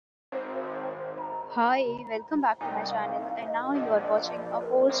Hi, welcome back to my channel, and now you are watching a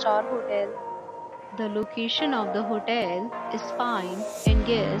 4-star hotel. The location of the hotel is fine and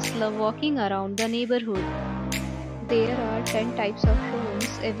guests love walking around the neighborhood. There are 10 types of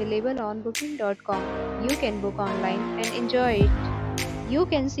rooms available on booking.com. You can book online and enjoy it. You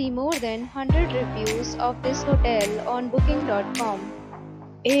can see more than 100 reviews of this hotel on booking.com.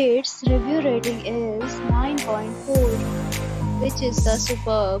 Its review rating is 9.4, which is the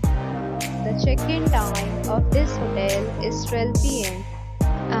superb. The check-in time of this hotel is 12 p.m.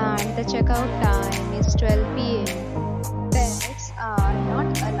 and the checkout time is 12 p.m. Pets are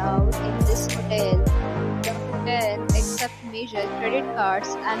not allowed in this hotel. The hotel accepts major credit cards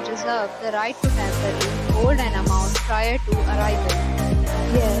and reserves the right to temporarily hold an amount prior to arrival.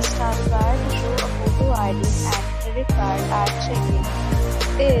 Guests are required to show a photo ID and credit card at check-in.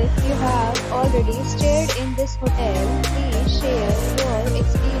 If you have already stayed in this hotel, please share your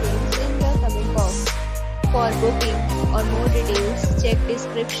experience in the comment box. For booking or more details, check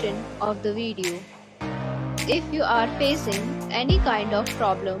description of the video. If you are facing any kind of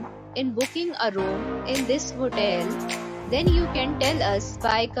problem in booking a room in this hotel, then you can tell us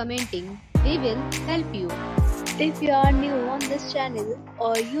by commenting. We will help you. If you are new on this channel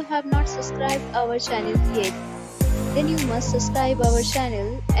or you have not subscribed our channel yet, then you must subscribe our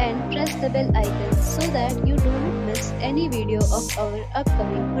channel and press the bell icon so that you do not miss any video of our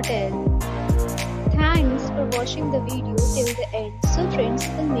upcoming hotel. Thanks for watching the video till the end. So friends,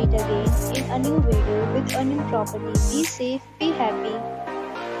 we'll meet again in a new video with a new property. Be safe, be happy.